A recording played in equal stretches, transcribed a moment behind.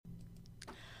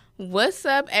What's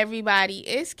up, everybody?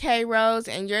 It's K Rose,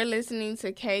 and you're listening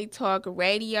to K Talk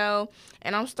Radio.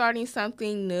 And I'm starting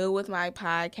something new with my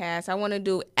podcast. I want to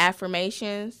do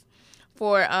affirmations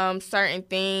for certain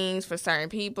things, for certain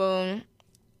people.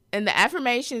 And the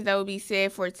affirmations that will be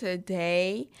said for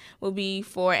today will be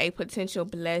for a potential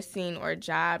blessing or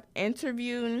job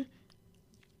interview.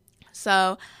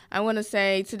 So I want to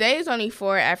say today is only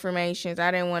 4 affirmations.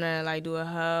 I didn't want to do a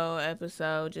whole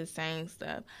episode just saying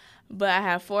stuff. But I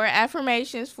have 4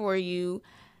 affirmations for you,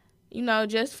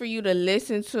 just for you to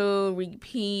listen to,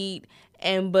 repeat,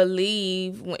 and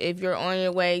believe if you're on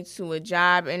your way to a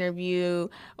job interview,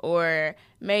 or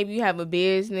maybe you have a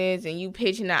business and you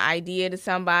pitching an idea to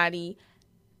somebody.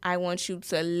 I want you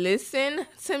to listen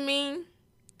to me,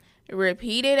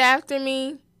 repeat it after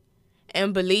me,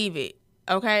 and believe it.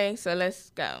 Okay, so let's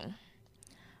go.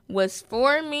 What's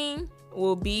for me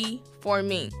will be for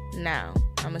me. Now,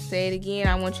 I'm going to say it again.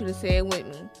 I want you to say it with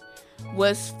me.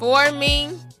 What's for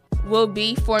me will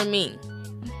be for me.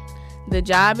 The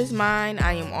job is mine.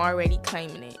 I am already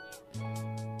claiming it.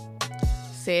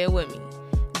 Say it with me.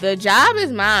 The job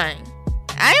is mine.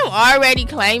 I am already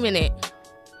claiming it.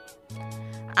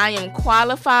 I am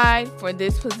qualified for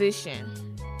this position.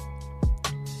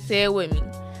 Say it with me.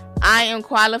 I am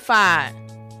qualified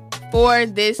for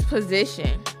this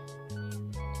position.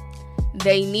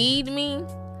 They need me,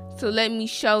 so let me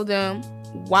show them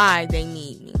why they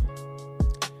need me.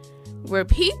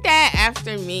 Repeat that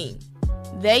after me.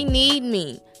 They need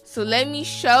me, so let me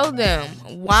show them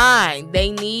why they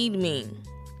need me.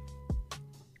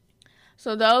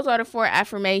 So those are the 4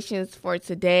 affirmations for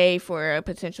today for a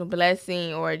potential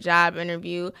blessing or a job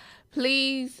interview.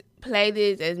 Please play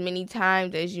this as many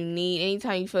times as you need.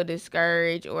 Anytime you feel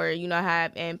discouraged or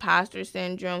have imposter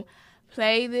syndrome,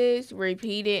 play this,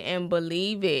 repeat it, and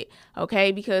believe it.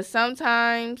 Okay? Because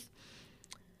sometimes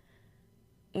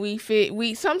we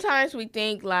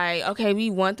think okay, we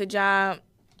want the job,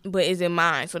 but is it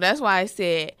mine? So that's why I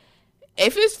said,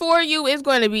 if it's for you, it's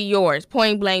going to be yours.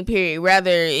 Point blank, period. Rather,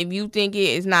 if you think it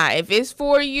is not. If it's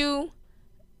for you,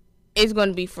 it's going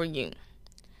to be for you.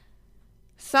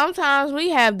 Sometimes we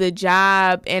have the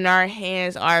job in our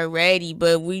hands already,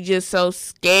 but we just so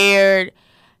scared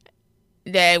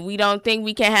that we don't think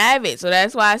we can have it. So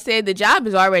that's why I said the job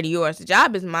is already yours. The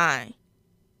job is mine.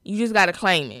 You just got to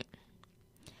claim it.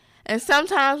 And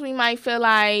sometimes we might feel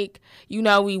like,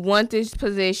 we want this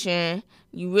position.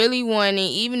 You really want it.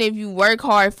 Even if you work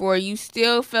hard for it, you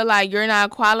still feel like you're not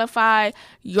qualified.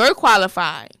 You're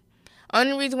qualified.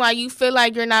 Only reason why you feel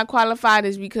like you're not qualified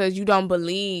is because you don't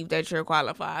believe that you're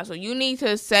qualified. So you need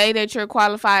to say that you're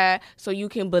qualified so you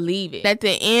can believe it. At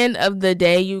the end of the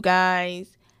day, you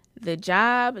guys, the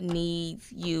job needs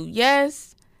you.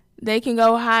 Yes, they can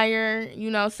go hire,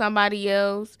 somebody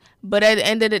else. But at the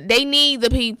end of the day, they need the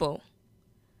people.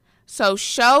 So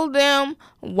show them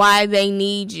why they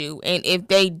need you. And if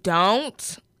they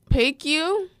don't pick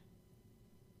you,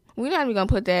 we're not even going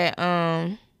to put that,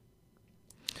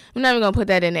 we're not even going to put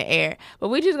that in the air. But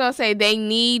we're just going to say they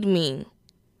need me.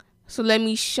 So let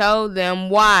me show them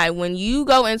why. When you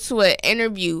go into an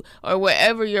interview or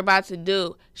whatever you're about to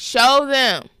do, show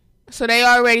them. So it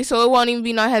won't even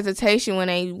be no hesitation when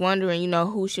they wondering,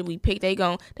 who should we pick. They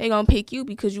gonna pick you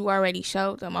because you already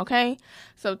showed them, okay?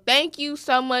 So thank you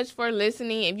so much for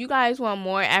listening. If you guys want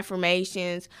more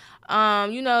affirmations,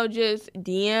 just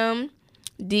DM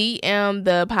the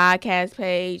podcast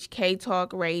page, K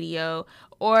Talk Radio,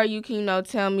 or you can,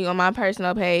 tell me on my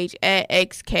personal page at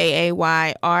XKAYROSE_,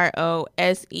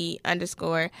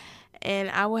 and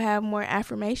I will have more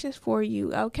affirmations for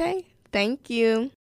you, okay? Thank you.